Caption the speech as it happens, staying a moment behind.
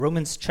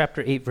Romans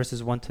chapter 8,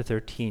 verses 1 to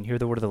 13. Hear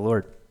the word of the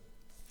Lord.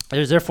 There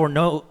is therefore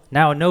now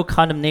no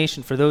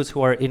condemnation for those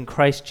who are in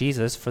Christ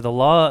Jesus, for the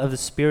law of the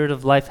Spirit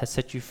of life has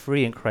set you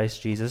free in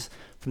Christ Jesus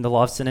from the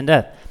law of sin and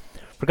death.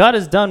 For God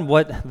has done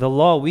what the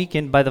law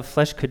weakened by the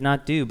flesh could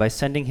not do, by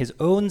sending his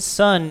own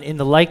Son in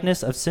the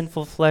likeness of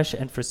sinful flesh,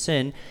 and for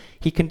sin,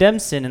 he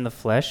condemned sin in the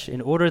flesh,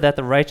 in order that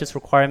the righteous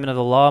requirement of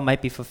the law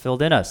might be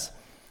fulfilled in us,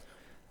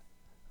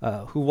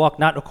 who walk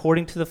not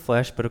according to the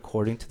flesh, but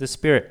according to the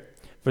Spirit.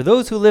 For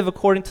those who live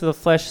according to the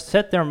flesh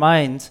set their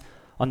minds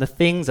on the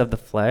things of the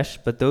flesh,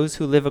 but those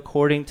who live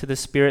according to the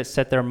Spirit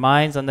set their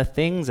minds on the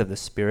things of the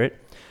Spirit.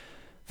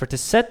 For to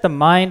set the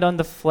mind on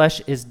the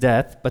flesh is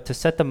death, but to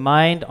set the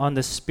mind on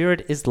the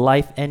Spirit is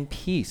life and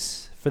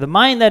peace. For the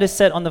mind that is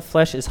set on the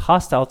flesh is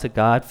hostile to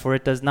God, for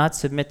it does not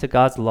submit to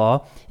God's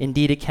law.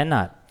 Indeed, it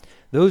cannot.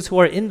 Those who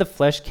are in the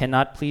flesh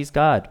cannot please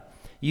God.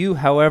 You,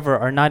 however,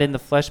 are not in the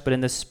flesh, but in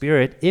the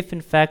Spirit, if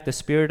in fact the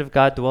Spirit of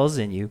God dwells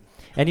in you.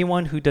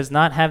 Anyone who does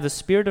not have the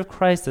Spirit of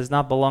Christ does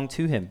not belong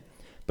to him.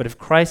 But if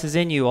Christ is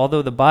in you,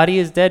 although the body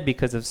is dead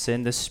because of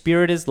sin, the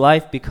Spirit is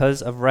life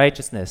because of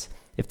righteousness.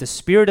 If the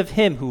Spirit of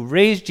him who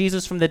raised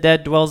Jesus from the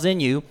dead dwells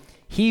in you,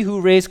 he who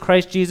raised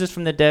Christ Jesus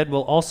from the dead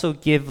will also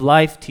give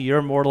life to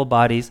your mortal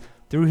bodies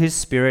through his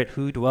Spirit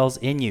who dwells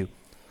in you.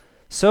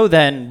 So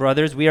then,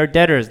 brothers, we are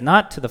debtors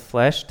not to the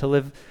flesh to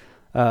live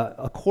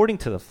according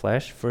to the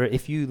flesh. For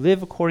if you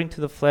live according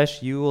to the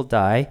flesh, you will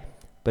die.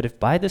 But if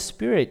by the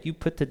Spirit you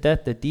put to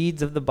death the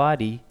deeds of the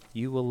body,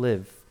 you will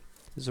live.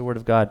 This is the word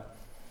of God.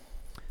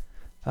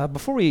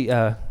 Before we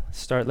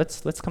start,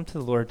 let's come to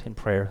the Lord in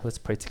prayer. Let's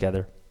pray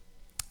together.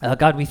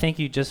 God, we thank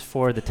you just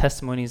for the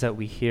testimonies that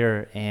we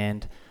hear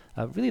and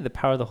really the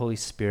power of the Holy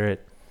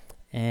Spirit.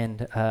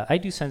 And I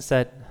do sense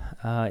that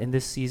in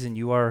this season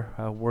you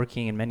are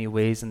working in many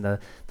ways in the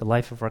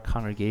life of our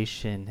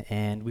congregation.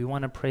 And we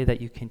want to pray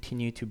that you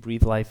continue to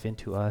breathe life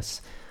into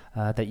us,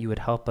 that you would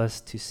help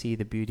us to see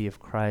the beauty of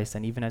Christ.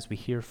 And even as we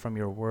hear from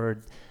your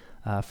word,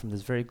 from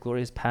this very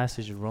glorious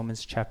passage of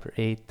Romans chapter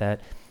 8,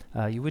 that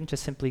you wouldn't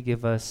just simply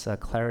give us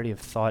clarity of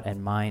thought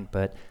and mind,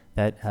 but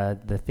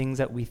that the things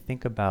that we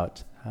think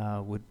about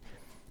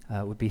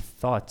would be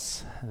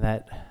thoughts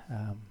that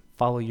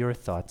follow your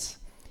thoughts,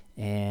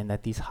 and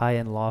that these high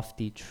and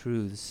lofty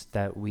truths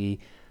that we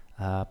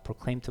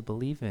proclaim to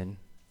believe in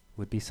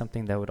would be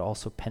something that would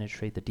also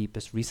penetrate the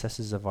deepest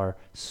recesses of our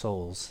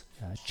souls,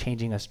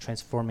 changing us,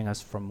 transforming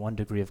us from one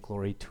degree of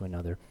glory to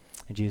another.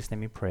 In Jesus' name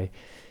we pray,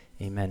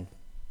 amen.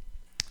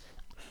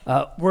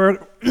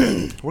 We're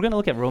going to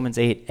look at Romans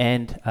 8,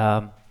 and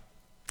I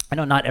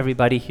know not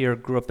everybody here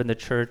grew up in the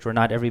church, or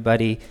not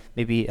everybody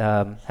maybe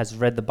has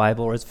read the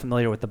Bible or is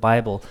familiar with the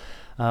Bible,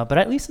 but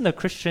at least in the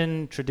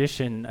Christian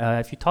tradition,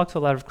 if you talk to a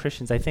lot of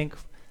Christians, I think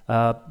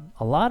a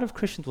lot of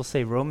Christians will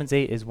say Romans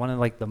 8 is one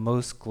of the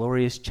most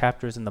glorious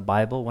chapters in the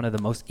Bible, one of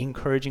the most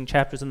encouraging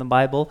chapters in the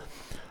Bible.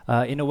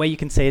 In a way, you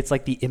can say it's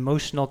like the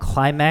emotional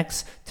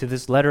climax to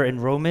this letter in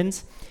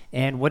Romans.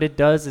 And what it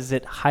does is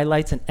it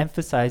highlights and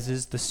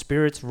emphasizes the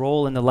Spirit's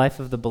role in the life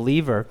of the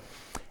believer.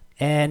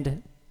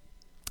 And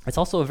it's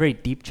also a very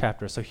deep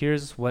chapter. So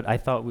here's what I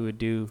thought we would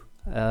do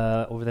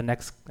over the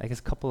next,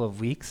 couple of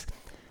weeks.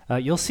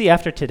 You'll see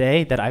after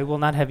today that I will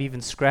not have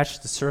even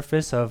scratched the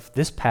surface of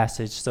this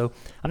passage. So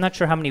I'm not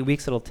sure how many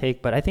weeks it'll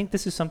take, but I think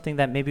this is something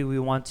that maybe we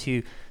want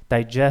to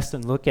digest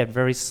and look at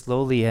very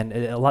slowly. And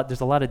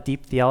there's a lot of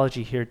deep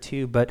theology here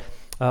too. But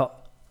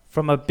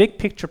from a big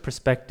picture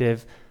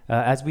perspective,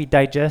 as we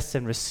digest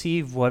and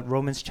receive what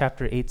Romans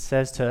chapter 8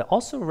 says, to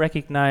also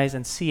recognize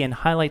and see and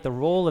highlight the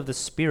role of the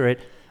Spirit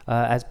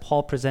as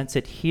Paul presents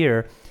it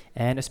here,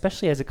 and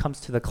especially as it comes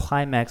to the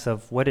climax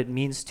of what it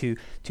means to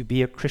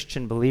be a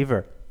Christian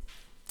believer.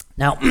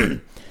 Now,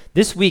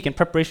 this week in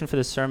preparation for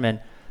the sermon,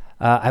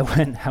 I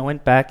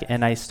went back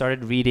and I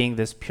started reading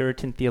this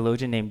Puritan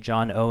theologian named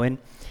John Owen.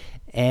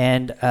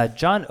 And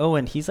John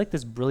Owen, he's like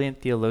this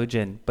brilliant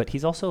theologian, but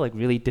he's also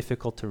really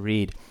difficult to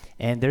read.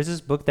 And there's this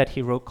book that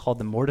he wrote called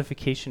The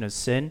Mortification of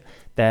Sin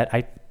that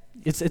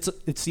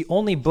it's the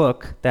only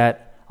book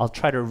that I'll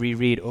try to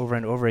reread over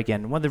and over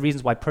again. One of the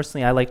reasons why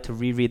personally I like to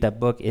reread that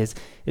book is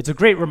it's a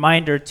great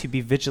reminder to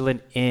be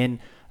vigilant in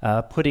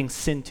putting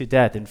sin to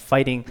death and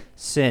fighting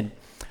sin.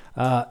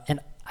 And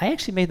I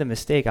actually made the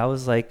mistake. I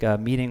was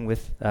meeting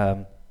with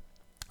a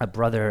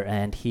brother,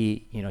 and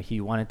he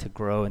wanted to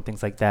grow and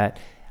things like that.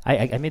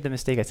 I made the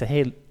mistake. I said,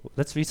 hey,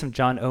 let's read some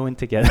John Owen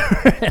together.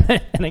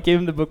 and I gave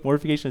him the book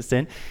Mortification of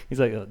Sin. He's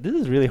like, oh, this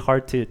is really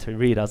hard to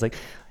read. I was like,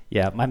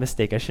 yeah, my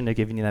mistake. I shouldn't have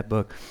given you that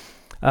book.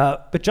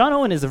 But John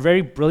Owen is a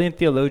very brilliant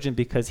theologian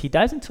because he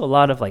dives into a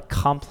lot of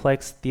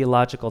complex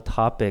theological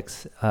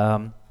topics.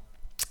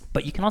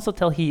 But you can also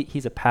tell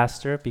he's a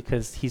pastor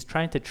because he's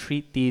trying to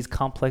treat these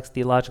complex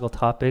theological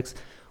topics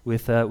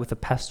with a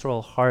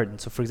pastoral heart.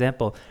 And so, for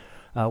example,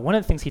 one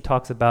of the things he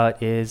talks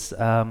about is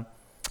how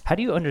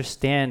do you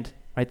understand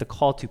the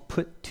call to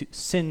put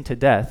sin to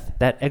death,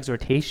 that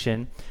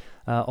exhortation,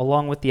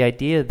 along with the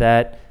idea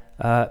that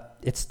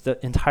it's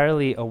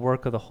entirely a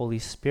work of the Holy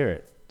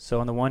Spirit. So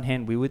on the one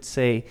hand, we would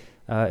say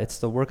it's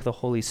the work of the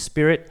Holy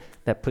Spirit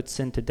that puts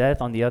sin to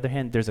death. On the other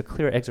hand, there's a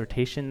clear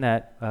exhortation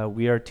that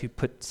we are to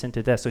put sin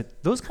to death. So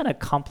those kind of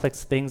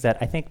complex things that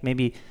I think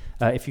maybe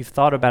if you've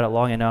thought about it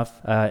long enough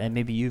and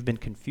maybe you've been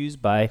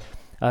confused by,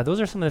 those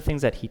are some of the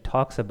things that he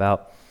talks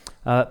about.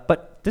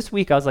 But this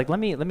week I was like, let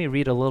me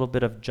read a little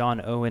bit of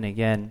John Owen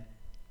again.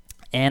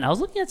 And I was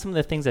looking at some of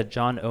the things that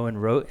John Owen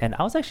wrote, and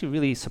I was actually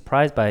really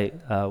surprised by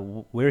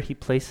where he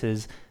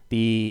places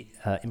the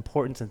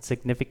importance and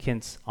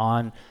significance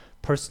on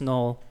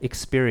personal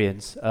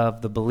experience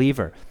of the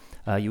believer.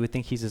 You would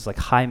think he's this like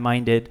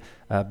high-minded,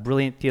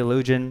 brilliant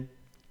theologian,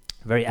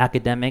 very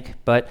academic,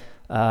 but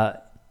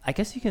I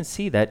guess you can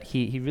see that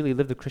he really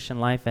lived the Christian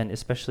life, and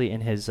especially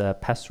in his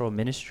pastoral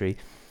ministry.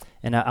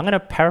 And I'm going to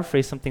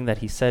paraphrase something that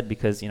he said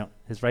because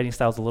his writing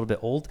style is a little bit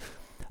old,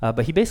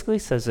 but he basically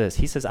says this.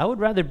 He says, "I would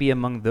rather be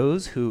among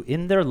those who,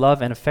 in their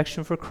love and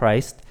affection for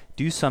Christ,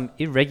 do some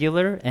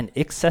irregular and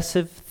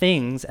excessive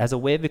things as a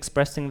way of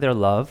expressing their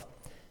love,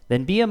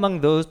 than be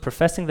among those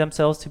professing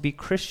themselves to be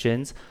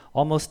Christians,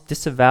 almost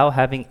disavow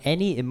having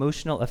any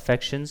emotional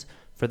affections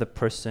for the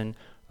person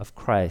of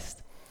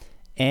Christ."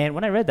 And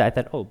when I read that,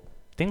 I thought,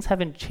 things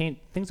haven't changed.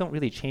 Things don't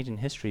really change in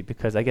history,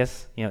 because I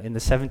guess in the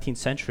 17th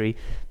century,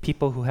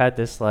 people who had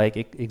this like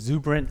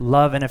exuberant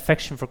love and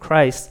affection for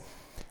Christ,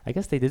 I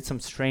guess they did some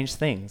strange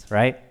things,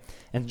 right?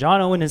 And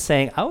John Owen is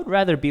saying, I would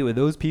rather be with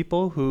those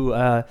people who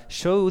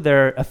show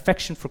their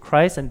affection for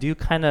Christ and do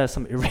kind of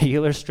some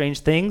irregular, strange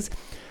things,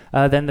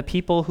 than the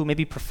people who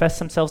maybe profess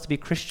themselves to be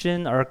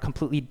Christian, are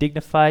completely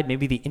dignified,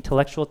 maybe the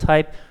intellectual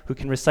type who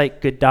can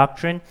recite good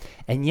doctrine,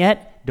 and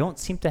yet don't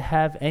seem to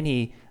have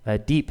any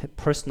deep,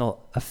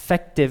 personal,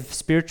 effective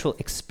spiritual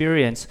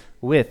experience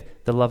with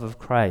the love of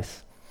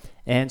Christ.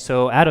 And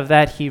so out of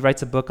that, he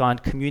writes a book on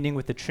communing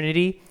with the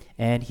Trinity,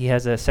 and he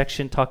has a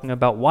section talking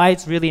about why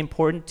it's really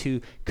important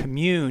to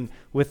commune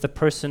with the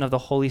person of the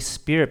Holy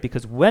Spirit,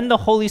 because when the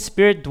Holy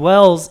Spirit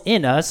dwells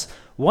in us,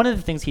 one of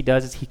the things he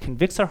does is he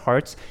convicts our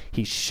hearts,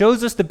 he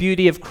shows us the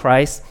beauty of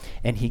Christ,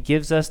 and he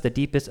gives us the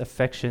deepest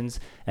affections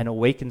and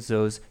awakens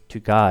those to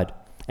God.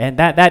 And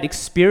that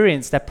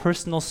experience, that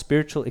personal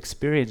spiritual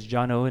experience,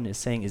 John Owen is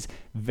saying, is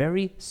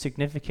very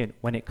significant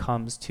when it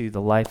comes to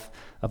the life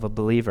of a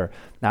believer.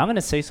 Now, I'm going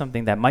to say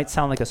something that might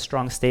sound like a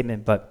strong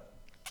statement, but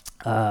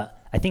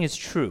I think it's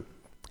true.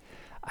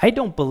 I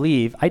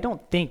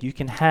don't think you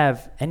can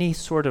have any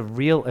sort of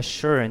real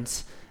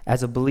assurance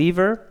as a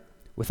believer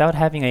without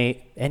having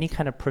any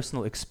kind of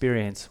personal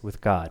experience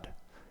with God.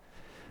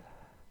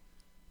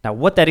 Now,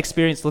 what that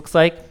experience looks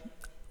like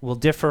will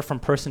differ from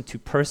person to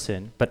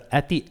person, but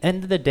at the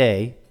end of the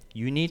day,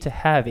 you need to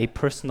have a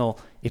personal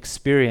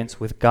experience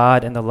with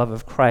God and the love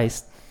of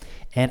Christ.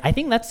 And I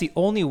think that's the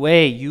only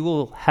way you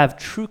will have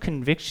true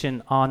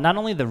conviction on not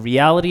only the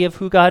reality of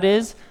who God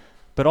is,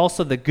 but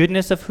also the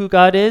goodness of who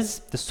God is,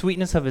 the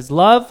sweetness of his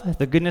love,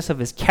 the goodness of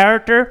his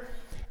character,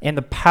 and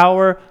the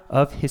power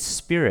of his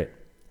Spirit.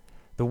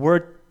 The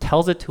Word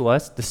tells it to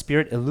us, the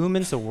Spirit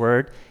illumines the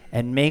Word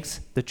and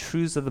makes the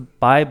truths of the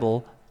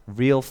Bible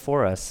real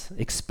for us,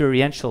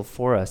 experiential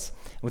for us.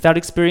 Without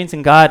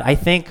experiencing God, I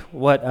think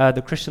what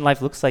the Christian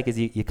life looks like is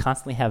you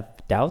constantly have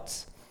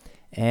doubts,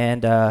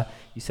 and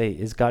you say,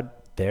 is God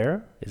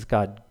there? Is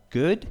God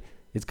good?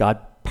 Is God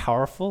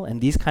powerful? And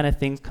these kind of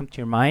things come to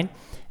your mind.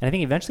 And I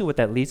think eventually what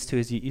that leads to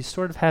is you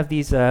sort of have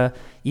these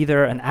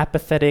either an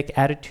apathetic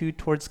attitude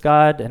towards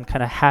God and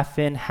kind of half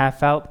in,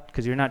 half out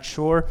because you're not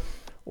sure,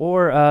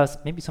 or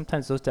maybe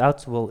sometimes those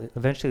doubts will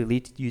eventually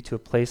lead you to a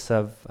place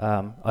of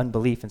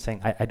unbelief and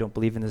saying, I don't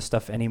believe in this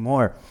stuff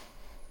anymore.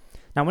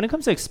 Now, when it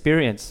comes to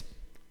experience,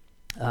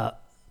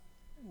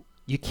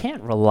 you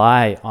can't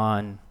rely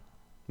on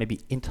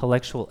maybe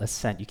intellectual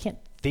assent. You can't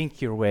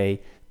think your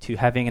way to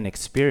having an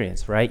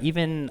experience, right?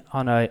 Even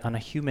on a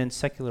human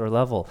secular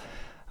level.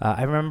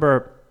 I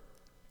remember,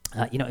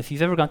 if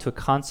you've ever gone to a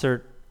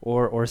concert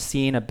or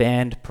seen a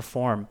band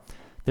perform,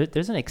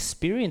 there's an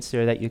experience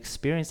there that you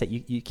experience that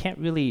you can't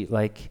really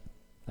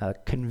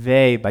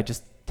convey by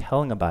just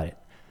telling about it.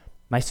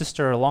 My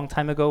sister a long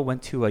time ago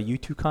went to a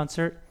U2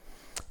 concert,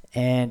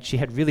 and she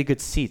had really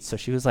good seats, so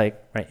she was right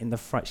in the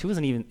front.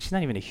 She's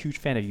not even a huge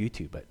fan of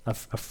U2, but a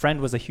friend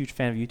was a huge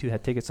fan of U2,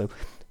 had tickets, so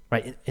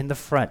right in the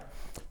front.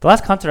 The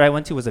last concert I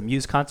went to was a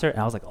Muse concert, and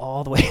I was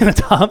all the way in the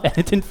top, and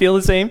it didn't feel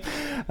the same.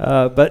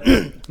 But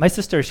my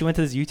sister, she went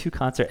to this U2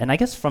 concert, and I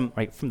guess from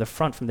the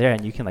front, from there,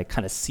 and you can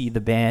kind of see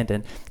the band,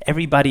 and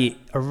everybody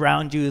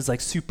around you is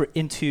super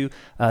into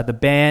the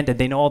band, and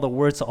they know all the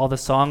words to all the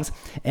songs.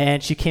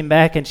 And she came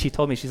back, and she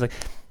told me, she's like,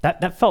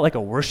 that felt like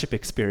a worship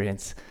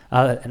experience.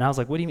 And I was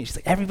like, what do you mean? She's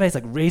like, everybody's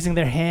raising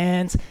their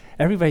hands,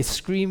 everybody's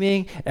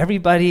screaming,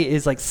 everybody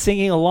is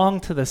singing along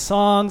to the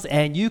songs,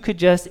 and you could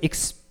just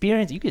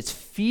experience, you could just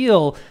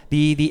feel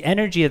the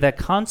energy of that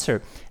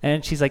concert.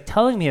 And she's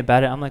telling me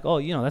about it. I'm like, oh,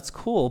 that's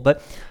cool,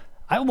 but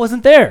I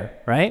wasn't there,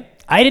 right?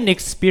 I didn't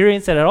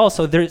experience it at all.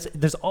 So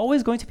there's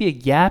always going to be a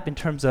gap in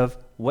terms of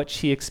what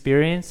she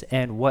experienced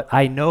and what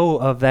I know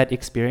of that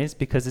experience,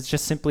 because it's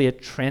just simply a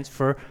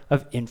transfer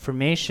of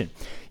information.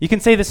 You can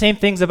say the same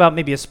things about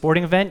maybe a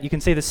sporting event. You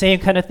can say the same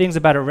kind of things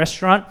about a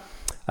restaurant.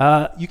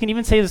 You can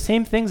even say the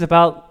same things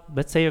about,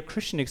 let's say, a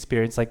Christian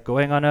experience, like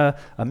going on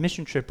a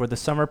mission trip or the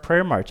summer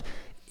prayer march.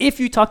 If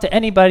you talk to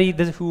anybody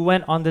who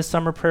went on this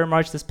summer prayer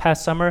march this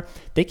past summer,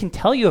 they can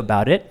tell you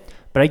about it.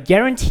 But I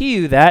guarantee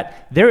you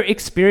that their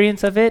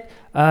experience of it,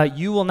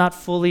 you will not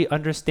fully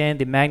understand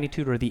the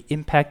magnitude or the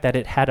impact that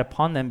it had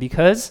upon them,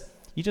 because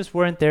you just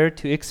weren't there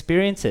to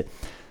experience it.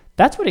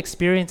 That's what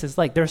experience is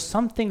like. There are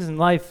some things in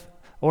life,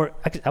 or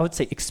I would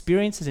say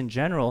experiences in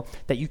general,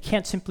 that you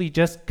can't simply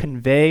just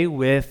convey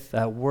with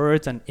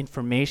words and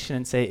information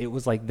and say it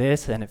was like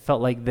this and it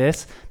felt like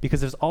this,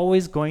 because there's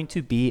always going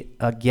to be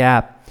a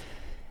gap.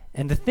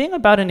 And the thing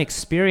about an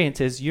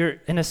experience is you're,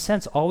 in a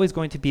sense, always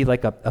going to be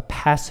like a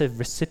passive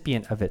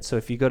recipient of it. So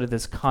if you go to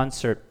this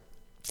concert,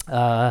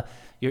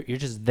 you're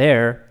just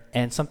there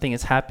and something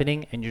is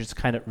happening and you're just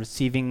kind of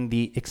receiving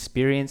the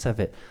experience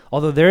of it.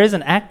 Although there is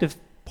an active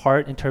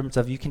part in terms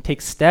of you can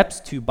take steps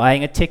to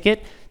buying a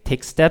ticket,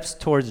 take steps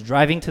towards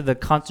driving to the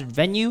concert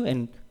venue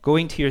and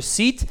going to your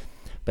seat.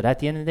 But at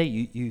the end of the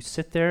day, you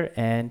sit there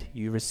and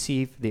you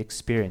receive the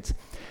experience.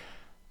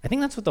 I think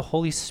that's what the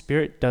Holy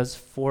Spirit does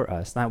for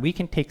us. Now, we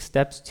can take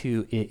steps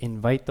to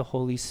invite the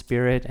Holy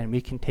Spirit, and we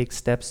can take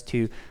steps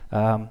to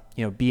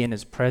be in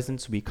His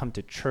presence. We come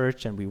to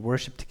church and we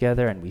worship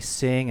together and we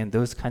sing and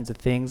those kinds of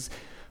things.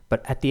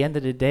 But at the end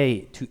of the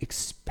day, to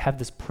have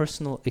this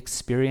personal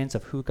experience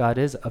of who God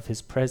is, of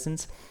His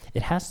presence,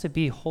 it has to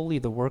be wholly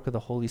the work of the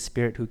Holy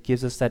Spirit who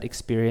gives us that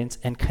experience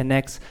and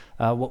connects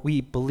what we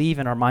believe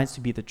in our minds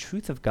to be the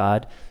truth of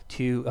God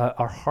to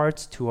our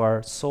hearts, to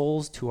our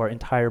souls, to our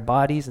entire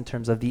bodies in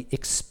terms of the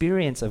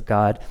experience of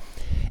God.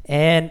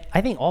 And I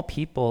think all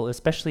people,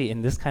 especially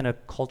in this kind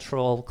of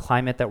cultural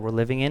climate that we're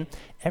living in,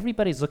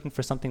 everybody's looking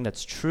for something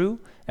that's true.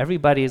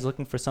 Everybody is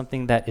looking for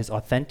something that is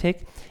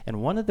authentic.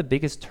 And one of the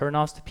biggest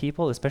turnoffs to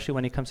people, especially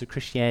when it comes to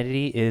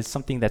Christianity, is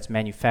something that's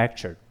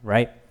manufactured,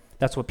 right?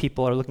 That's what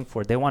people are looking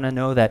for. They want to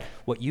know that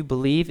what you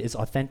believe is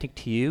authentic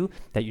to you,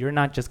 that you're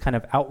not just kind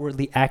of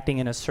outwardly acting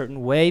in a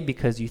certain way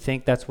because you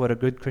think that's what a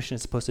good Christian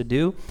is supposed to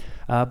do.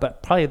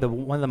 But probably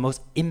one of the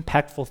most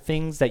impactful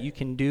things that you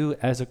can do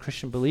as a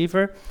Christian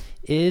believer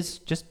is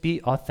just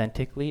be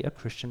authentically a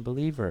Christian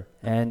believer.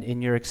 And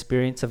in your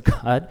experience of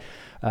God,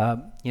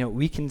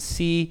 we can't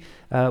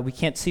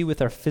see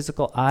with our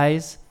physical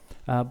eyes,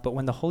 but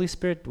when the Holy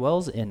Spirit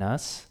dwells in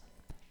us,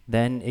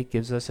 then it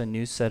gives us a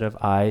new set of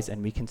eyes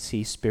and we can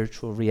see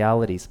spiritual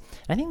realities.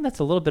 I think that's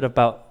a little bit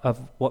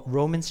of what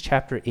Romans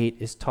chapter 8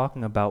 is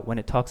talking about when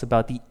it talks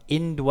about the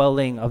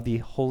indwelling of the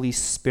Holy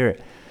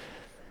Spirit.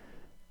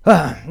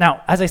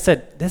 Now, as I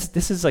said,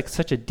 this is like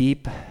such a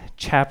deep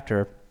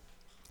chapter,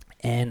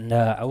 and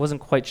I wasn't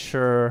quite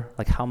sure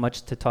like how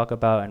much to talk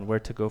about and where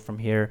to go from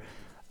here.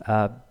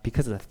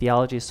 Because the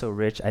theology is so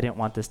rich, I didn't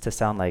want this to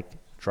sound like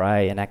dry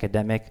and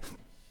academic.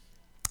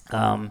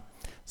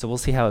 So we'll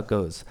see how it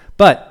goes.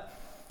 But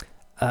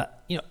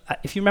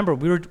if you remember,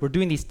 we're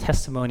doing these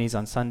testimonies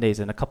on Sundays,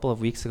 and a couple of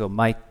weeks ago,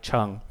 Mike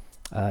Chung,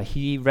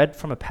 he read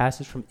from a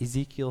passage from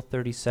Ezekiel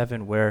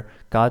 37 where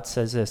God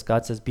says this.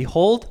 God says,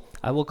 "Behold,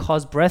 I will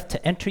cause breath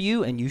to enter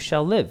you, and you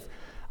shall live.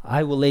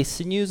 I will lay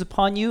sinews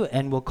upon you,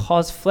 and will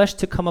cause flesh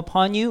to come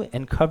upon you,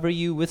 and cover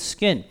you with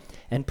skin,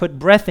 and put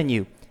breath in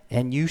you,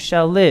 and you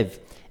shall live,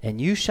 and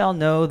you shall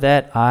know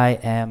that I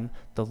am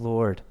the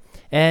Lord."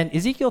 And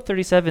Ezekiel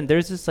 37,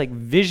 there's this like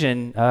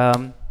vision,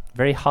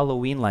 very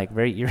Halloween-like,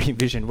 very eerie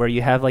vision, where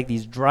you have like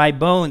these dry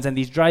bones, and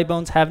these dry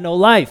bones have no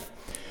life.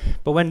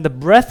 But when the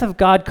breath of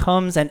God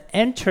comes and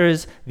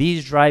enters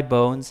these dry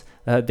bones,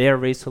 they are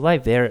raised to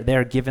life. They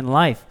are given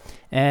life.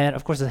 And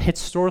of course, the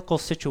historical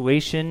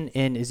situation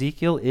in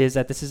Ezekiel is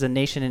that this is a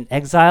nation in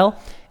exile,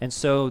 and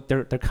so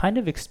they're kind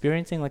of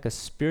experiencing like a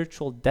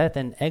spiritual death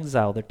in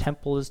exile. Their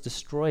temple is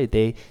destroyed.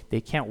 They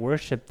can't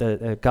worship.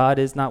 God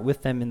is not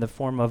with them in the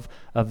form of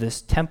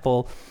this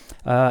temple.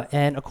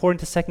 And according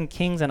to 2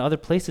 Kings and other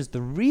places,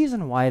 the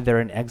reason why they're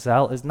in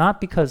exile is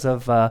not because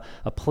of a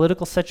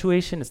political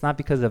situation. It's not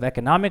because of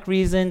economic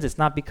reasons. It's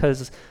not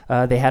because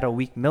they had a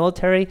weak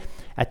military.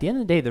 At the end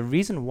of the day, the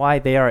reason why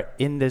they are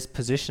in this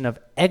position of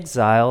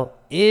exile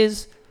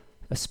is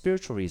a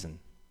spiritual reason.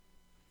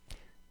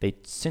 They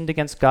sinned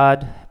against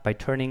God by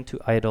turning to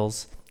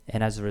idols,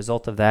 and as a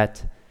result of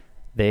that,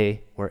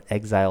 they were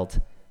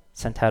exiled,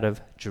 sent out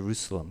of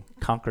Jerusalem,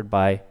 conquered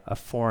by a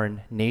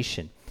foreign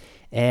nation.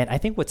 And I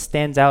think what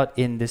stands out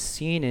in this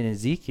scene in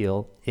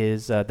Ezekiel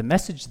is the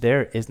message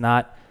there is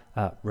not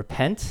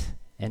repent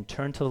and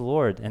turn to the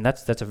Lord. And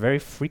that's a very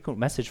frequent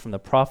message from the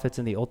prophets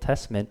in the Old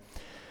Testament.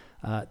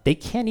 They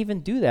can't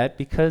even do that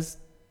because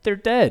they're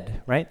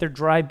dead, right? They're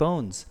dry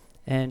bones.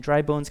 And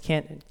dry bones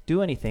can't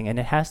do anything. And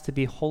it has to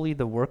be wholly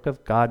the work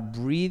of God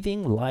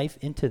breathing life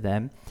into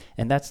them.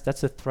 And that's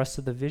the thrust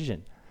of the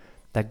vision,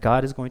 that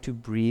God is going to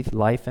breathe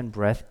life and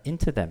breath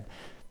into them.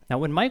 Now,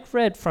 when Mike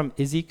read from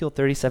Ezekiel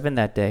 37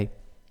 that day,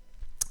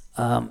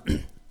 I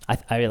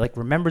like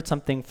remembered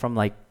something from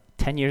like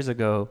 10 years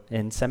ago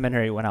in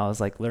seminary when I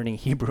was like learning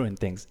Hebrew and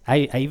things.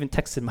 I even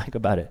texted Mike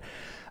about it.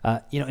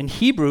 In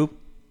Hebrew,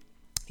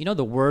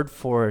 the word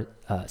for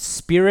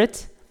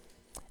spirit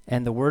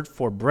and the word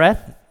for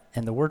breath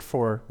and the word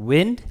for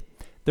wind,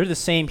 they're the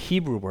same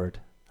Hebrew word.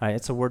 Right?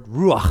 It's a word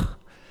ruach.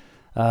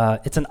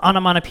 It's an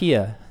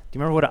onomatopoeia. Do you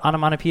remember what an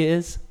onomatopoeia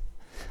is?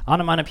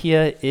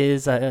 Onomatopoeia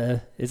is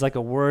like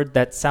a word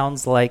that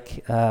sounds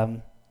like,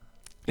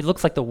 it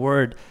looks like the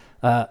word,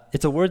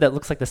 it's a word that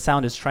looks like the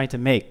sound is trying to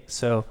make.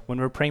 So when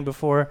we were praying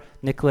before,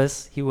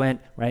 Nicholas, he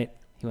went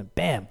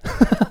bam.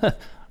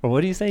 Or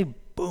what do you say?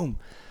 Boom.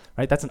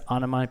 Right? That's an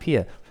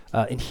onomatopoeia.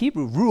 In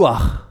Hebrew,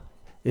 ruach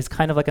is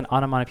kind of like an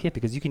onomatopoeia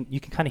because you can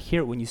kind of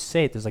hear it when you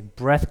say it. There's like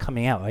breath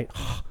coming out, right?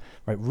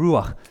 Right,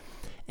 ruach.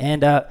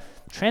 And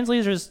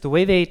translators, the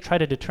way they try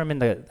to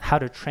determine how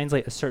to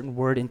translate a certain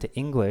word into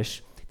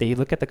English, they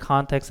look at the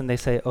context and they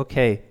say,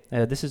 okay,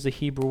 this is a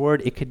Hebrew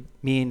word. It could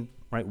mean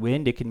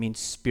wind. It could mean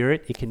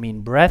spirit. It can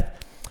mean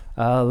breath.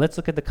 Let's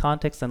look at the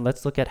context and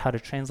let's look at how to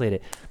translate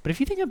it. But if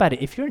you think about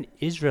it, if you're an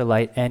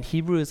Israelite and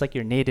Hebrew is like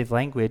your native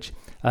language,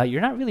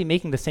 you're not really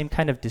making the same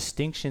kind of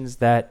distinctions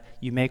that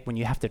you make when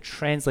you have to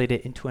translate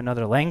it into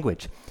another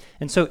language.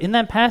 And so in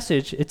that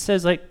passage, it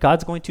says like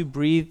God's going to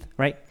breathe,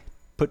 right?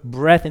 Put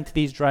breath into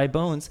these dry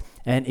bones,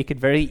 and it could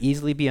very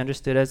easily be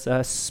understood as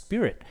a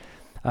spirit.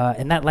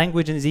 And that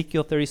language in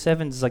Ezekiel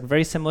 37 is like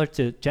very similar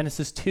to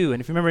Genesis 2.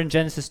 And if you remember in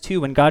Genesis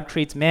 2, when God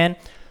creates man,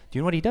 do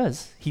you know what he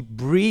does? He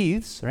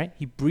breathes, right?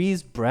 He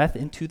breathes breath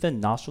into the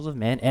nostrils of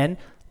man, and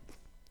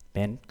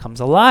man comes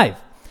alive.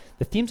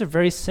 The themes are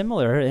very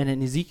similar, and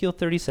in Ezekiel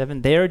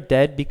 37, they are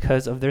dead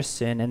because of their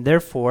sin, and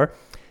therefore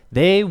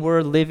they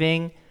were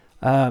living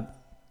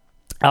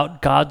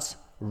out God's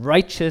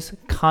righteous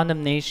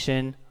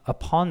condemnation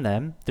upon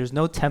them. There's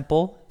no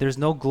temple, there's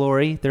no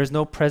glory, there's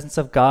no presence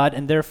of God,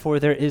 and therefore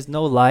there is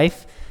no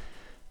life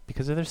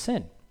because of their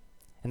sin.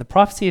 And the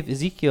prophecy of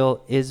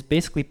Ezekiel is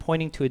basically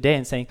pointing to a day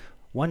and saying,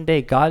 one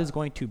day God is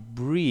going to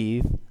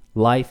breathe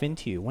life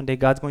into you. One day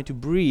God's going to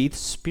breathe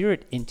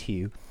spirit into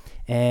you.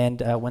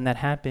 And when that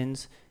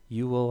happens,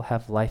 you will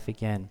have life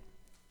again.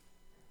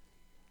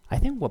 I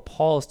think what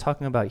Paul is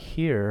talking about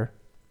here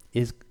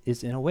is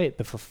in a way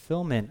the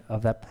fulfillment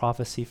of that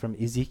prophecy from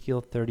Ezekiel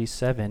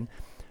 37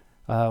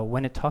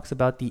 when it talks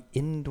about the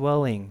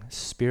indwelling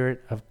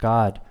Spirit of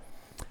God.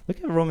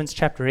 Look at Romans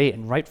chapter 8,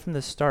 and right from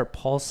the start,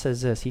 Paul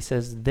says this. He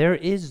says, there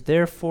is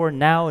therefore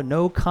now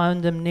no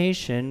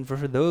condemnation for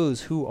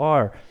those who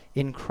are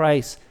in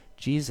Christ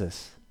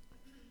Jesus.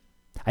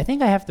 I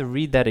think I have to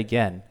read that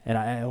again, and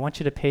I want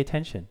you to pay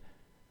attention.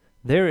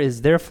 There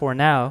is therefore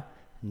now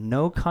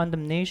no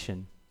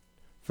condemnation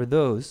for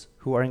those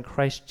who are in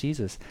Christ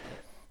Jesus.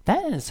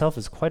 That in itself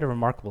is quite a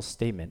remarkable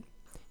statement.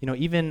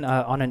 Even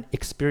on an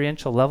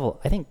experiential level,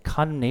 I think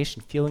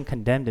condemnation, feeling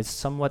condemned, is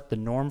somewhat the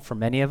norm for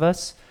many of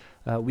us.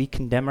 We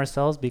condemn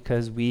ourselves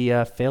because we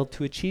failed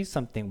to achieve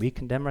something. We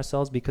condemn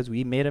ourselves because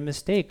we made a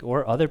mistake,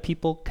 or other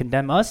people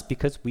condemn us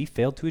because we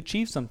failed to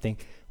achieve something,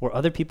 or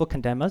other people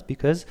condemn us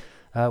because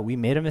we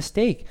made a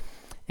mistake.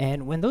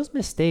 And when those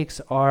mistakes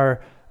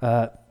are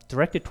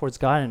directed towards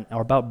God and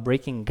are about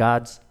breaking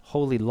God's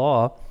holy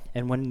law,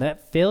 and when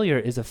that failure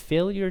is a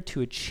failure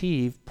to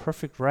achieve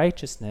perfect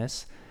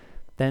righteousness,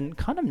 then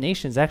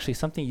condemnation is actually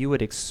something you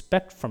would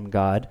expect from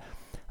God.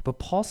 But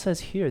Paul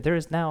says here, there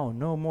is now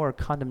no more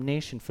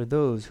condemnation for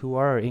those who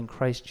are in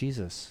Christ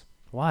Jesus.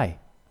 Why?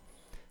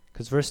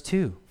 Because verse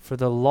 2, for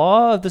the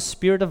law of the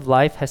Spirit of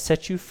life has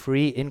set you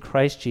free in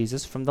Christ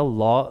Jesus from the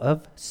law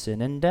of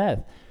sin and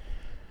death.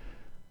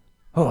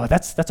 Oh,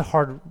 that's a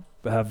hard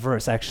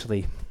verse,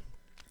 actually.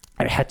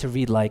 I had to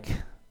read like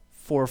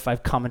 4 or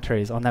 5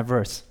 commentaries on that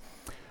verse.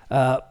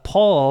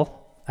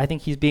 Paul, I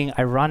think he's being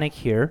ironic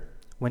here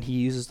when he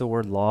uses the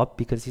word law,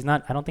 because I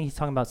don't think he's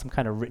talking about some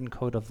kind of written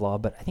code of law,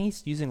 but I think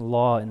he's using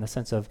law in the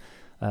sense of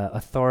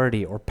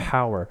authority or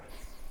power.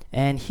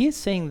 And he is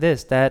saying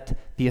this, that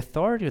the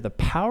authority or the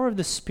power of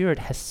the Spirit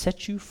has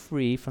set you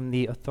free from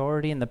the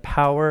authority and the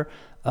power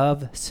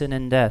of sin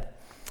and death.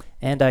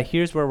 And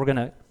here's where we're going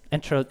to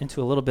enter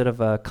into a little bit of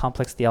a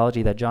complex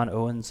theology that John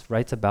Owens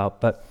writes about,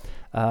 but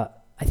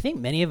I think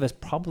many of us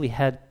probably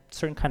had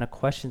certain kind of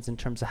questions in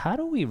terms of how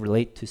do we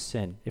relate to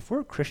sin? If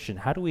we're a Christian,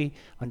 how do we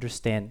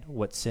understand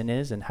what sin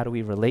is and how do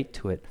we relate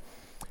to it?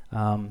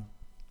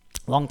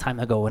 Long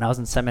time ago when I was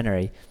in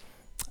seminary,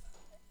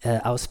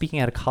 I was speaking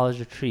at a college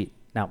retreat.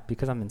 Now,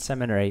 because I'm in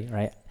seminary,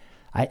 right,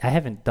 I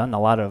haven't done a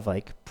lot of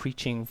like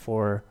preaching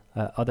for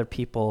other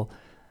people,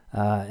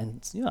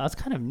 and I was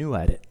kind of new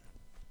at it.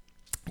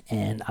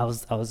 And I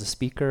was a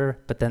speaker,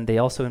 but then they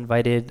also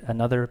invited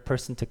another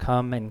person to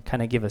come and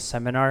kind of give a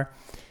seminar.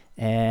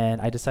 And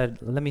I decided,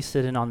 let me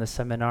sit in on the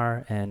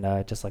seminar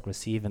and just like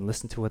receive and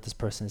listen to what this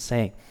person is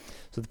saying.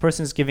 So the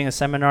person is giving a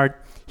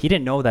seminar. He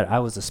didn't know that I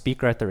was a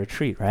speaker at the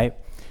retreat, right?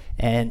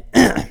 And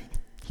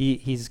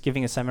he's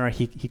giving a seminar.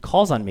 He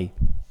calls on me.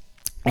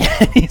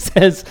 And he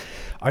says,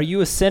 are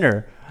you a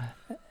sinner?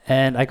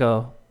 And I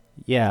go,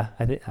 yeah,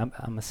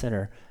 I'm a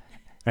sinner.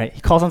 Right?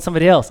 He calls on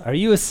somebody else. Are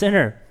you a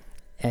sinner?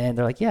 And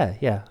they're like,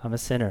 yeah, I'm a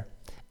sinner.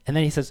 And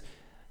then he says,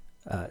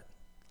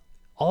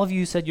 all of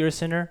you said you're a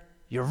sinner,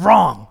 you're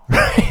wrong.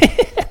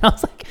 Right? I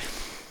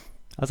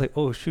was like,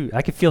 oh shoot,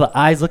 I could feel the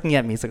eyes looking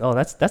at me. It's like, oh,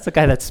 that's the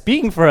guy that's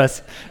speaking for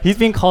us. He's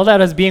being called out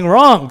as being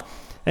wrong.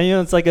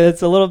 And it's like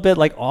it's a little bit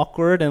like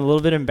awkward and a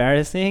little bit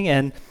embarrassing.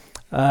 And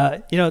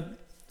they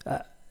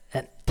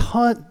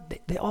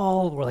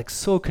all were like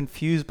so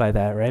confused by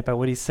that, right? By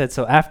what he said.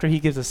 So after he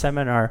gives a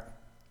seminar,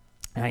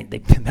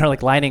 they're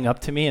like lining up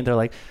to me and they're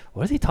like,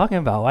 what is he talking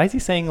about? Why is he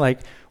saying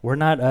like we're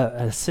not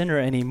a sinner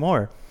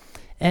anymore?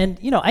 And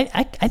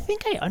I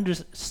think I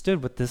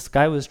understood what this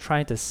guy was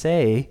trying to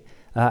say.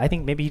 I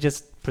think maybe he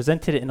just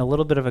presented it in a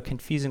little bit of a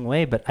confusing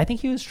way, but I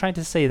think he was trying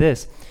to say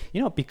this.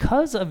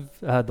 Because of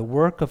the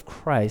work of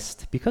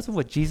Christ, because of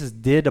what Jesus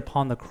did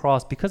upon the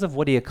cross, because of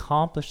what he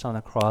accomplished on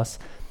the cross,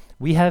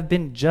 we have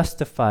been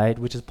justified,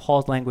 which is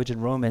Paul's language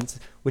in Romans,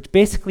 which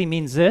basically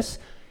means this: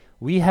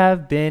 we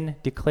have been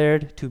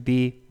declared to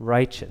be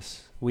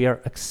righteous. We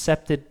are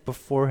accepted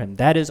before him.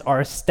 That is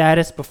our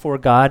status before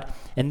God,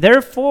 and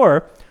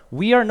therefore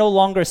we are no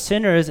longer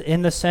sinners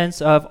in the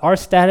sense of our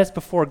status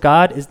before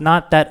God is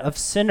not that of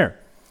sinner.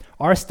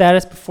 Our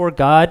status before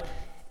God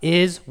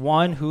is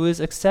one who is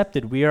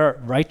accepted. We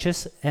are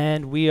righteous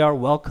and we are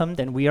welcomed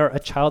and we are a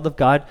child of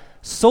God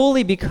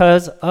solely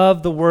because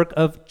of the work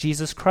of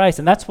Jesus Christ.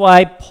 And that's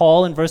why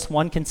Paul in verse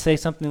 1 can say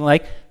something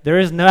like, there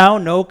is now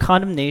no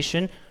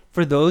condemnation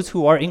for those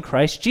who are in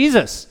Christ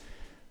Jesus.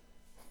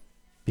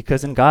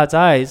 Because in God's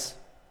eyes,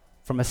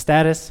 from a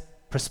status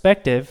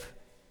perspective,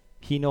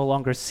 he no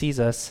longer sees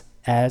us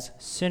as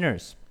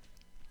sinners.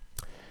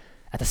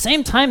 At the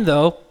same time,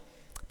 though,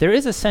 there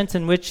is a sense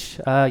in which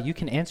you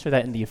can answer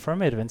that in the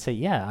affirmative and say,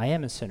 yeah, I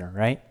am a sinner,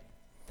 right?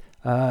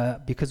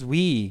 Because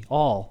we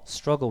all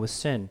struggle with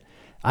sin.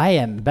 I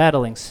am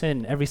battling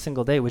sin every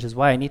single day, which is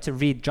why I need to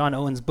read John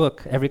Owen's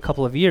book every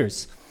couple of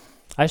years.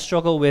 I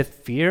struggle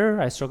with fear.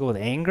 I struggle with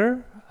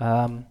anger.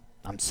 I'm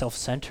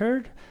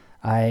self-centered.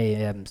 I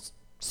am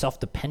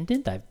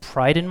self-dependent. I have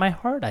pride in my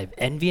heart. I have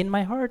envy in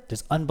my heart.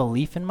 There's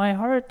unbelief in my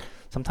heart.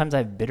 Sometimes I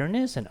have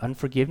bitterness and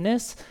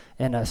unforgiveness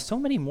and so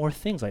many more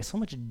things, like so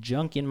much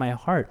junk in my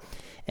heart.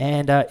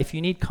 And if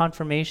you need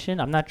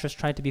confirmation, I'm not just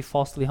trying to be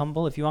falsely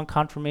humble. If you want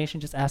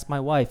confirmation, just ask my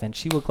wife, and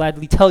she will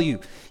gladly tell you,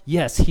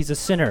 yes, he's a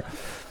sinner.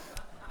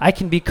 I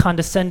can be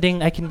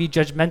condescending. I can be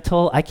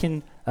judgmental. I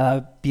can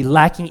be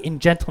lacking in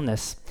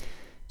gentleness.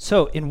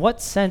 So in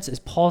what sense is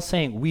Paul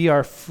saying we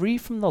are free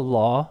from the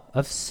law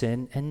of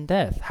sin and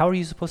death? How are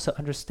you supposed to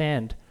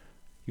understand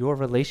your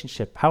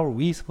relationship? How are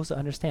we supposed to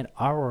understand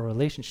our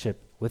relationship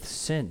with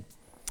sin?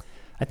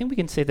 I think we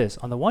can say this.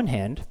 On the one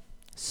hand,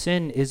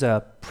 sin is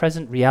a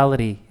present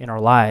reality in our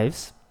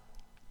lives.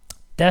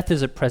 Death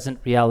is a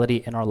present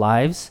reality in our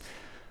lives.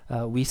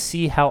 We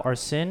see how our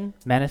sin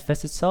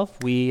manifests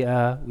itself. We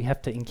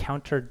have to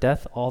encounter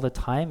death all the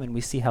time, and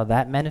we see how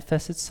that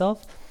manifests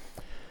itself.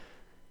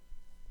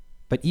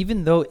 But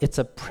even though it's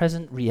a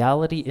present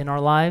reality in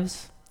our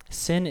lives,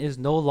 sin is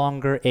no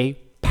longer a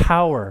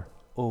power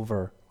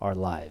over our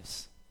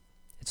lives.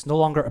 It's no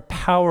longer a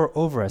power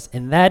over us.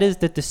 And that is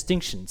the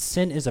distinction.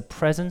 Sin is a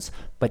presence,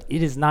 but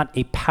it is not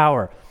a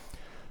power.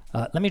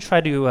 Let me try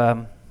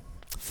to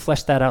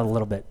flesh that out a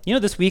little bit.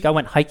 This week I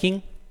went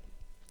hiking,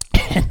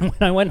 and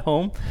when I went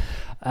home,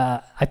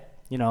 I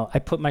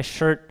put my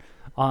shirt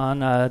on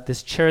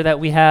this chair that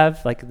we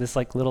have, like this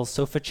little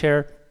sofa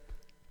chair.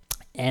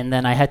 And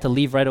then I had to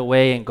leave right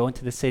away and go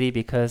into the city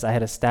because I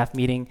had a staff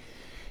meeting.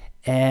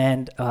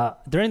 And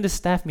during the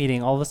staff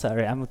meeting, all of a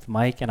sudden, I'm with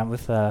Mike and I'm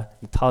with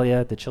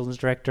Natalia, the children's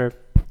director.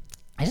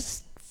 I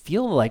just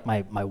feel like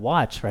my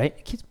watch, right?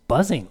 It keeps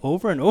buzzing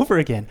over and over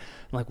again.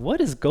 I'm like, what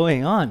is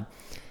going on?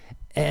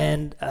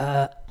 And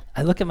I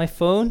look at my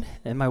phone,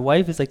 and my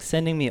wife is like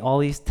sending me all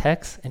these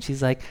texts, and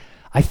she's like,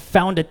 I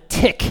found a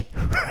tick,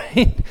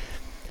 right?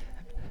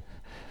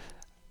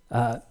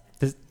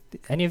 Does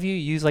any of you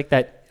use like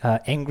that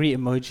angry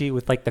emoji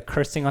with like the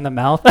cursing on the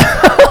mouth?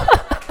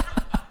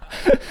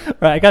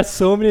 Right, I got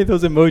so many of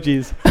those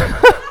emojis.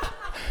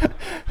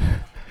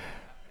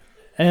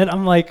 And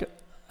I'm like,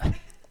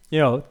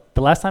 the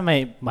last time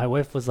my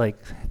wife was like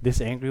this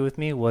angry with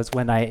me was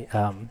when I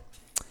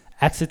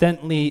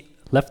accidentally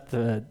left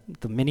the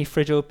mini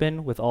fridge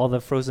open with all the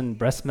frozen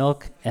breast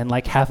milk and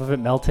like half of it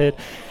melted.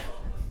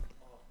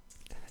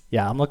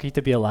 Yeah, I'm lucky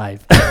to be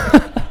alive.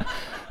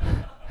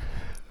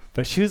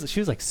 But she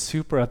was like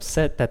super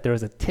upset that there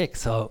was a tick.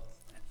 So,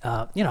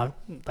 I'm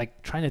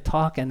like trying to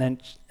talk, and then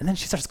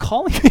she starts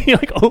calling me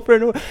like over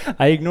and over.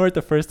 I ignored it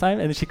the first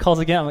time, and then she calls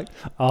again. I'm like,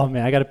 oh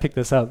man, I got to pick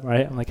this up,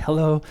 right? I'm like,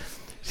 hello.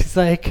 She's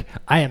like,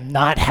 I am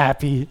not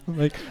happy. I'm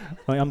like,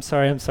 I'm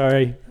sorry.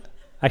 Actually,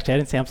 I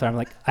didn't say I'm sorry. I'm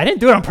like, I didn't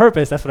do it on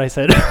purpose. That's what I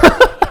said.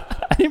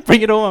 I didn't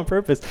bring it home on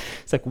purpose.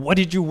 It's like, what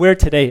did you wear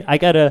today? I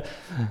gotta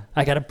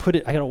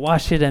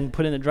wash it and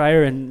put it in the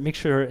dryer and make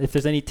sure if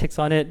there's any ticks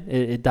on it,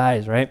 it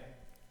dies, right?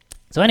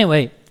 So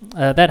anyway,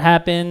 that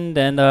happened,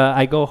 and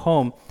I go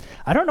home.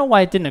 I don't know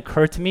why it didn't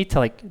occur to me to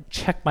like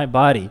check my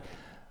body.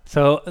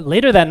 So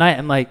later that night,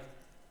 I'm like,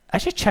 I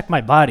should check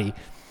my body.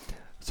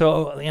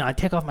 So I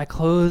take off my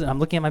clothes, and I'm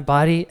looking at my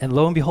body, and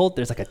lo and behold,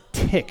 there's like a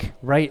tick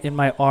right in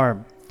my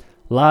arm.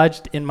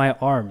 lodged in my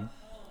arm.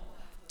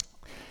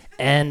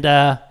 And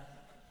I'm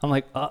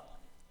like, I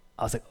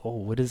was like, oh,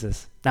 what is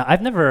this? Now,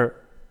 I've never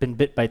been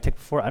bit by a tick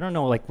before. I don't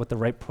know like what the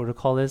right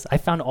protocol is. I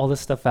found all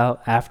this stuff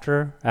out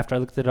after I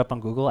looked it up on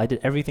Google. I did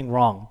everything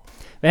wrong.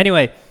 But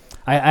anyway,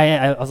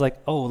 I was like,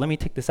 oh, let me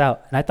take this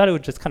out. And I thought it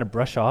would just kind of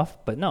brush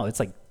off, but no, it's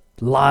like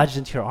lodged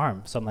into your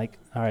arm. So I'm like,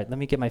 all right, let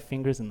me get my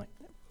fingers and like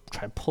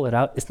try to pull it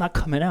out. It's not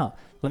coming out.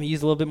 Let me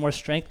use a little bit more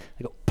strength.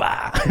 I go,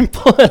 bah, and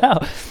pull it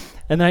out.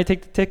 And then I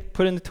take the tick,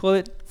 put it in the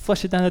toilet,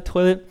 flush it down the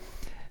toilet.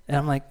 And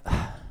I'm like,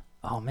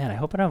 oh man, I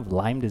hope I don't have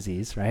Lyme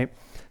disease, right?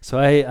 So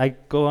I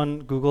go on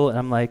Google and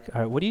I'm like,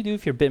 all right, what do you do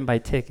if you're bitten by a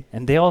tick?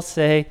 And they all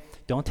say,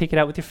 don't take it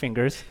out with your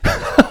fingers.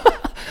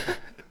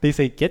 They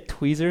say, get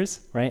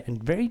tweezers, right?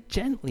 And very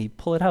gently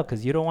pull it out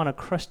because you don't want to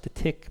crush the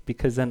tick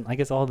because then I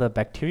guess all the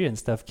bacteria and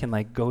stuff can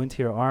like go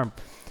into your arm.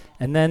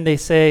 And then they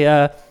say,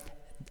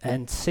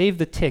 and save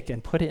the tick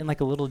and put it in like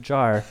a little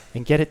jar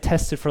and get it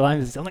tested for Lyme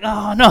disease. I'm like,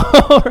 oh no,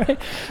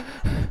 right?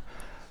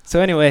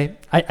 So anyway,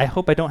 I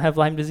hope I don't have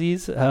Lyme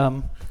disease,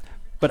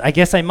 but I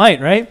guess I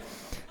might, right?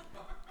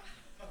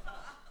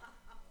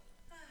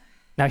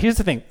 Now here's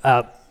the thing.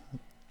 I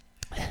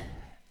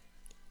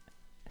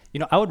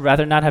would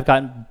rather not have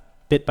gotten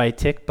bit by a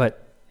tick,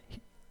 but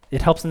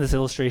it helps in this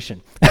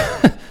illustration.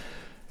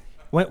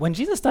 When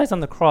Jesus dies on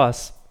the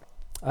cross,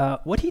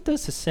 what he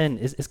does to sin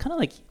is kind of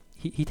like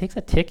he takes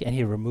a tick and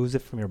he removes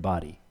it from your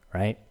body,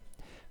 right?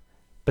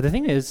 But the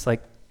thing is,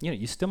 like,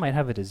 you still might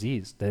have a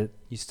disease. That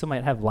you still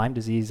might have Lyme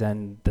disease,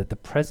 and the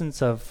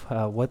presence of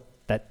what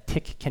that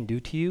tick can do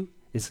to you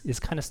is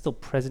kind of still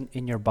present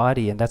in your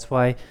body, and that's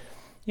why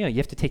you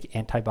have to take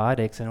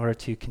antibiotics in order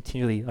to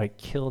continually like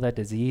kill that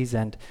disease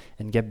and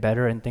get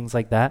better and things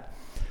like that.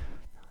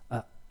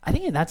 I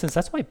think in that sense,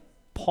 that's why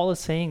Paul is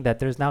saying that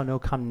there's now no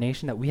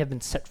condemnation, that we have been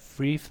set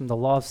free from the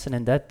law of sin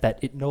and death, that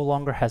it no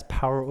longer has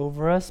power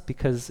over us,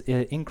 because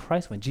in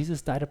Christ, when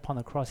Jesus died upon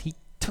the cross, he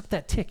took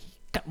that tick, he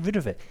got rid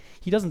of it.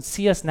 He doesn't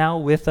see us now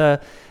with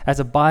as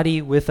a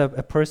body with a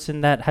person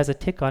that has a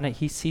tick on it.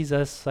 He sees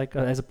us like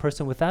as a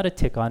person without a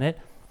tick on it.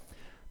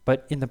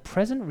 But in the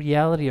present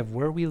reality of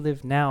where we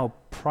live now,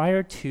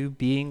 prior to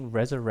being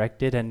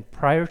resurrected and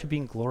prior to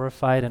being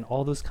glorified and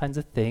all those kinds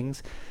of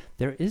things,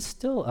 there is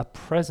still a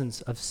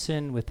presence of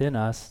sin within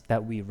us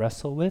that we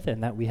wrestle with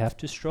and that we have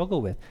to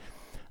struggle with.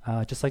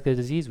 Just like the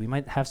disease, we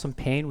might have some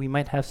pain, we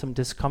might have some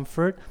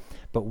discomfort,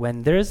 but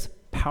when there's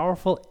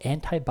powerful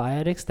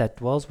antibiotics that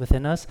dwells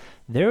within us,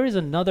 there is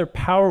another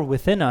power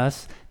within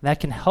us that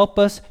can help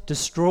us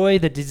destroy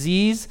the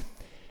disease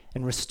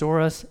and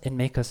restore us and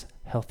make us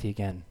healthy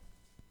again.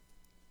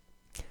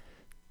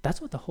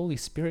 That's what the Holy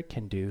Spirit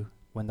can do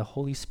when the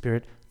Holy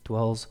Spirit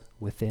dwells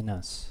within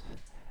us.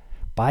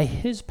 By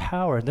his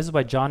power, and this is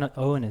why John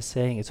Owen is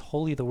saying it's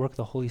wholly the work of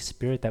the Holy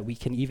Spirit that we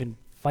can even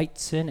fight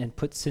sin and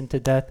put sin to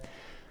death.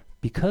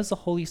 Because the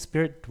Holy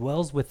Spirit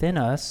dwells within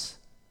us,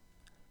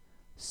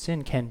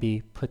 sin can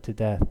be put to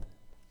death.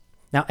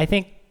 Now, I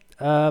think,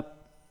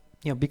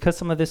 because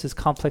some of this is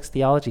complex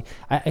theology,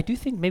 I do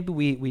think maybe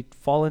we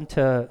fall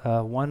into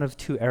one of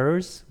two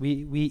errors.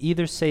 We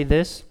either say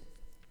this,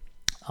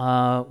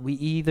 we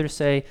either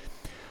say,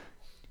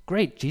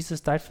 great, Jesus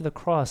died for the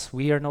cross.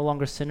 We are no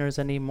longer sinners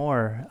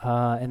anymore.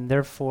 And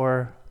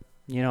therefore,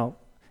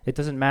 it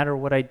doesn't matter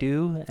what I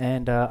do,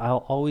 and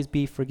I'll always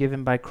be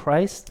forgiven by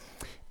Christ.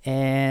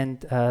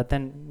 And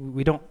then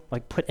we don't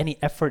put any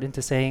effort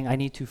into saying I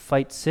need to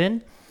fight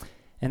sin.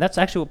 And that's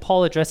actually what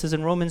Paul addresses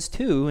in Romans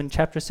 2 in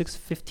chapter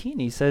 6:15.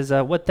 He says,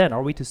 what then?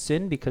 Are we to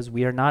sin because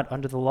we are not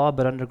under the law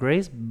but under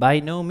grace? By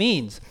no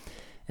means.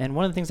 And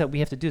one of the things that we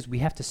have to do is we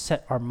have to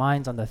set our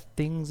minds on the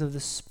things of the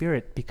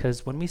Spirit,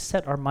 because when we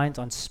set our minds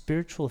on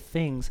spiritual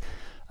things,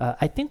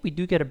 I think we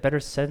do get a better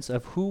sense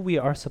of who we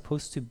are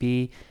supposed to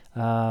be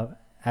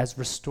as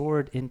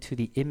restored into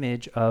the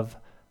image of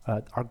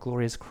our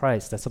glorious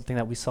Christ. That's something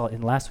that we saw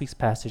in last week's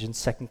passage in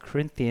 2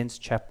 Corinthians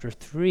chapter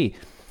 3.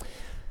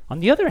 On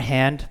the other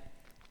hand,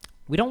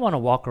 we don't want to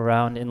walk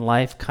around in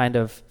life kind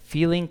of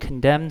feeling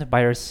condemned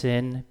by our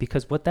sin,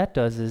 because what that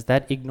does is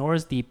that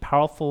ignores the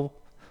powerful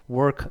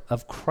work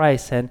of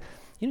Christ. And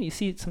you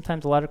see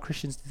sometimes a lot of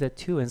Christians do that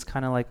too, and it's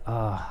kind of like,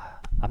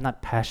 I'm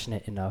not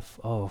passionate enough.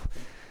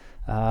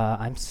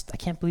 I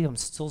can't believe I'm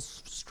still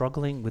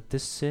struggling with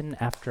this sin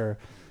after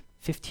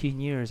 15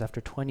 years,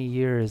 after 20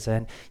 years,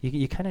 and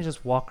you kind of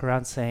just walk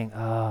around saying,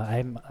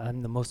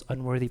 I'm the most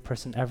unworthy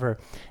person ever.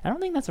 I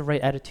don't think that's a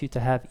right attitude to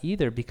have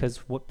either,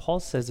 because what Paul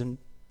says in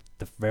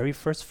the very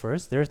first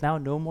verse, there is now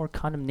no more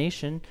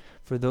condemnation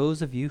for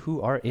those of you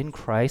who are in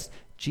Christ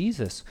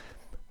Jesus.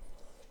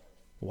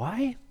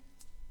 Why?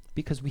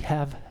 Because we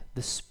have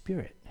the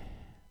Spirit.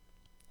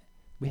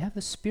 We have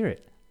the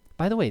Spirit.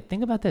 By the way,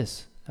 think about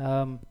this.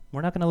 We're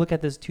not going to look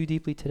at this too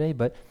deeply today,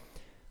 but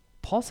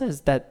Paul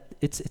says that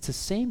it's the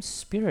same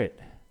Spirit,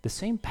 the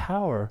same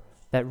power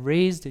that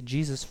raised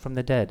Jesus from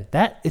the dead.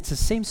 It's the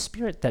same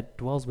Spirit that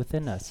dwells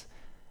within us.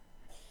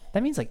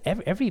 That means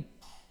every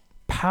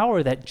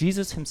power that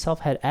Jesus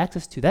himself had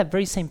access to, that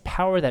very same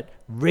power that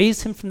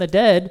raised him from the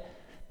dead,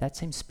 that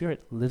same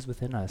Spirit lives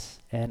within us.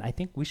 And I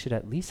think we should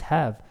at least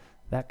have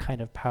that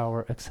kind of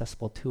power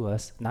accessible to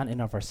us, not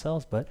in of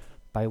ourselves, but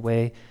by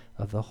way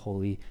of the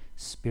Holy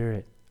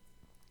Spirit.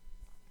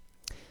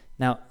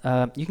 Now,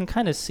 you can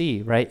kind of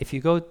see, right? If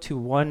you go to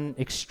one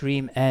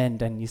extreme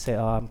end and you say,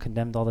 oh, I'm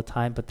condemned all the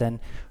time, but then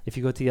if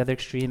you go to the other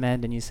extreme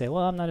end and you say,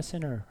 well, I'm not a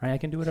sinner, right? I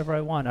can do whatever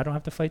I want. I don't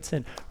have to fight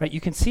sin, right?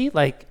 You can see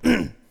like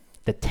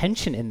the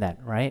tension in that,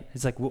 right?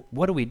 It's like,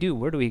 what do we do?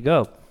 Where do we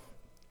go?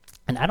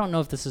 And I don't know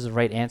if this is the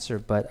right answer,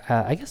 but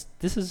I guess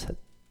this is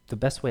the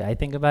best way I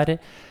think about it.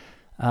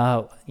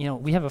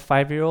 We have a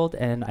 5-year-old,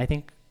 and I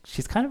think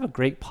she's kind of a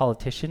great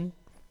politician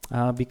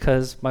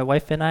because my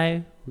wife and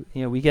I,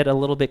 we get a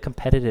little bit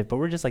competitive, but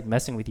we're just like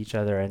messing with each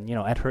other. And,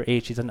 at her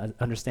age, she doesn't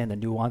understand the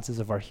nuances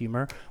of our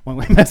humor when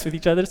we mess with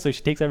each other. So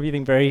she takes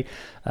everything very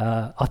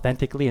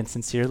authentically and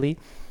sincerely.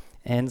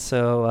 And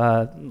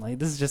so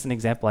this is just an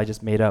example I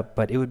just made up,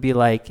 but it would be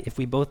like if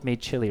we both made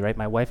chili, right?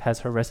 My wife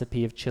has her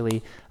recipe of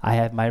chili, I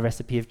have my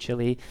recipe of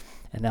chili,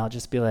 and I'll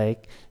just be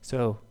like,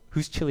 so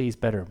whose chili is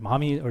better,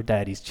 mommy or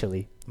daddy's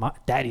chili?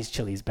 Daddy's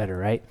chili is better,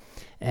 right?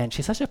 And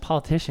she's such a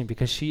politician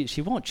because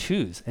she won't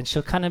choose, and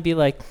she'll kind of be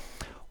like,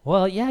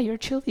 well, yeah, your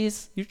chili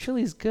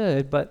is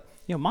good, but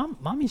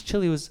mommy's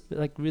chili was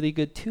like really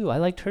good too. I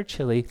liked her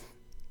chili,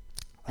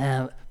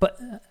 but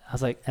I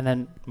was like, and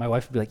then my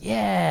wife would be like,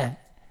 yeah.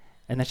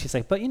 And then she's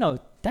like, but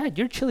Dad,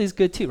 your chili is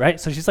good too, right?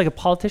 So she's like a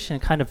politician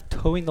kind of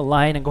towing the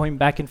line and going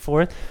back and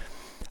forth.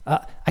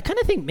 I kind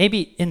of think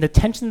maybe in the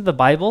tension of the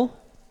Bible,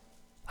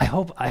 I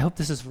hope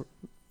this is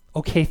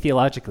okay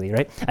theologically,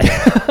 right?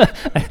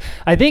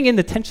 I think in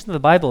the tension of the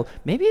Bible,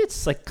 maybe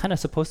it's like kind of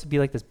supposed to be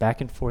like this back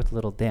and forth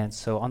little dance.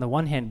 So on the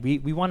one hand,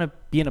 we want to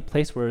be in a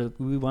place where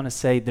we want to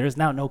say, there's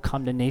now no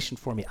condemnation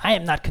for me. I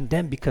am not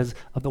condemned because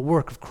of the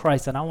work of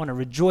Christ, and I want to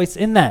rejoice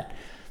in that.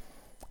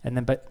 And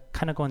then, but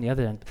kind of go on the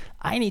other end,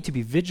 I need to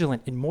be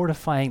vigilant in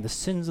mortifying the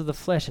sins of the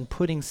flesh and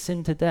putting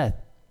sin to death.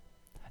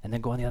 And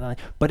then go on the other line,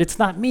 but it's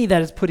not me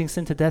that is putting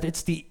sin to death.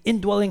 It's the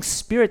indwelling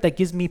Spirit that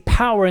gives me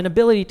power and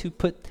ability to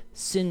put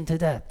sin to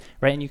death,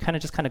 right? And you kind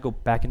of go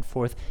back and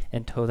forth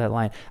and toe that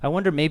line. I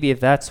wonder maybe if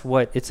that's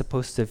what it's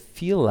supposed to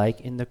feel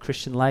like in the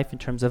Christian life in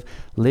terms of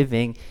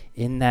living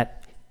in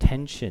that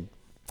tension.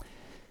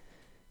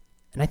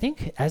 And I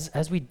think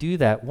as we do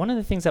that, one of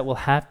the things that will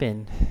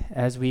happen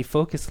as we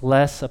focus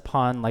less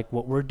upon like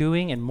what we're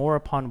doing and more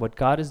upon what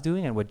God is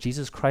doing and what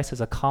Jesus Christ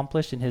has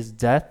accomplished in his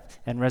death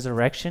and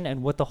resurrection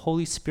and what the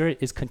Holy Spirit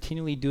is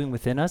continually doing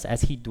within us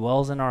as he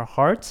dwells in our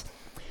hearts,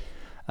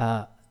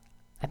 I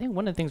think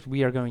one of the things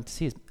we are going to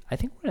see is I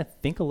think we're going to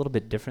think a little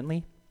bit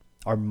differently.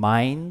 Our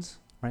minds,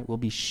 right, will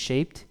be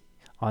shaped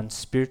on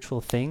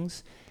spiritual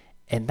things,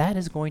 and that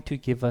is going to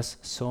give us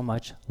so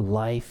much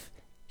life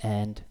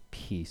and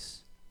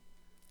peace.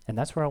 And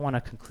that's where I want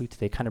to conclude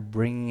today, kind of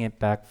bringing it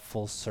back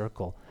full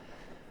circle.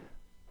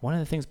 One of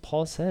the things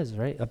Paul says,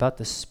 right, about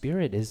the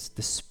Spirit is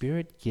the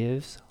Spirit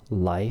gives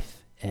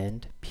life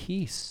and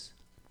peace.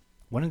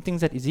 One of the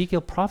things that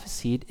Ezekiel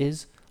prophesied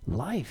is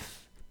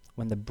life.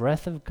 When the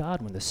breath of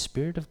God, when the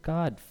Spirit of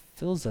God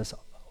fills us,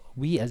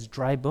 we as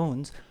dry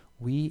bones,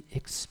 we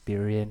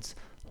experience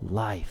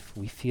life.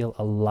 We feel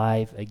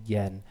alive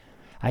again.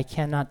 I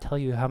cannot tell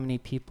you how many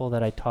people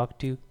that I talk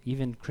to,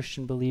 even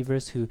Christian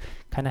believers, who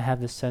kind of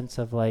have this sense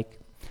of like,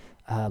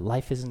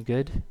 life isn't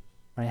good,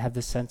 right? Have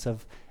this sense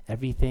of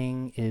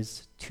everything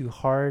is too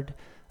hard.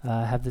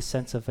 Have this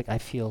sense of like, I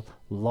feel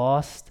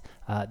lost.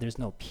 There's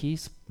no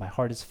peace. My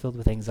heart is filled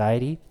with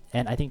anxiety.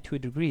 And I think to a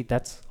degree,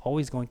 that's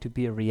always going to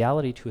be a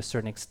reality to a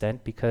certain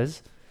extent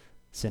because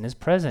sin is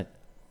present.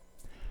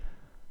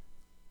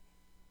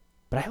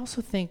 But I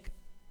also think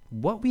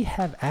what we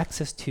have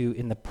access to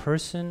in the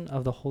person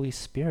of the Holy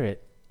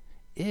Spirit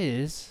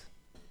is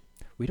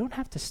we don't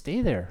have to stay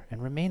there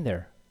and remain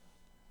there.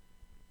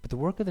 But the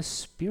work of the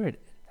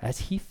Spirit, as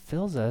he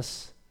fills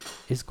us,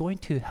 is going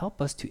to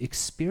help us to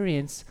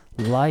experience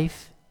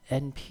life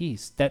and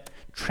peace that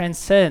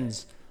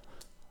transcends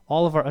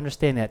all of our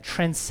understanding, that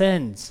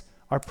transcends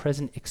our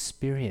present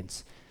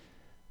experience.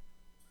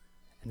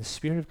 And the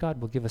Spirit of God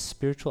will give us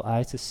spiritual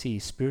eyes to see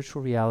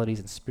spiritual realities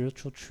and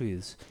spiritual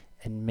truths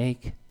and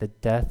make the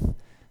death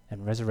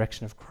and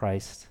resurrection of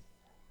Christ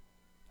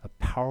a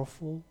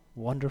powerful,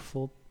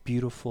 wonderful,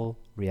 beautiful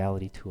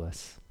reality to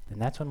us.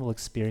 And that's when we'll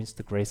experience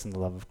the grace and the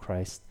love of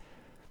Christ.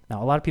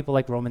 Now, a lot of people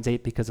like Romans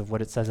 8 because of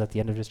what it says at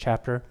the end of this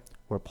chapter,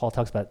 where Paul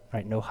talks about,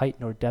 right, no height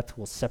nor depth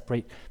will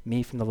separate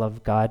me from the love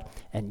of God.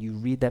 And you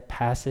read that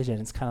passage and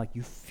it's kind of like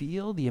you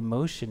feel the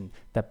emotion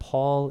that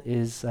Paul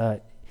is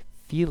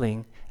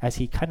feeling as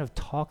he kind of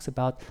talks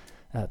about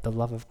the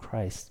love of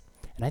Christ.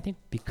 And I think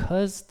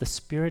because the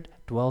Spirit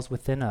dwells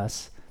within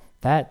us,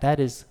 that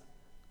is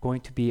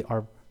going to be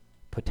our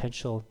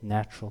potential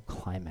natural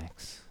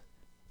climax.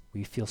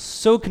 We feel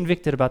so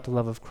convicted about the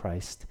love of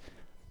Christ.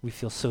 We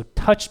feel so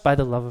touched by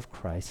the love of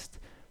Christ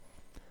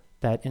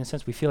that, in a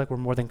sense, we feel like we're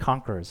more than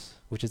conquerors,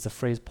 which is the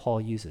phrase Paul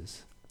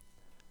uses.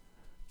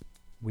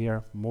 We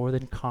are more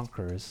than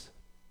conquerors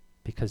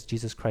because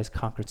Jesus Christ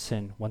conquered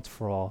sin once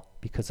for all,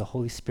 because the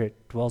Holy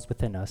Spirit dwells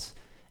within us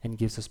and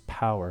gives us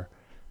power.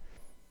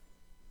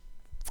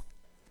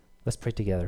 Let's pray together.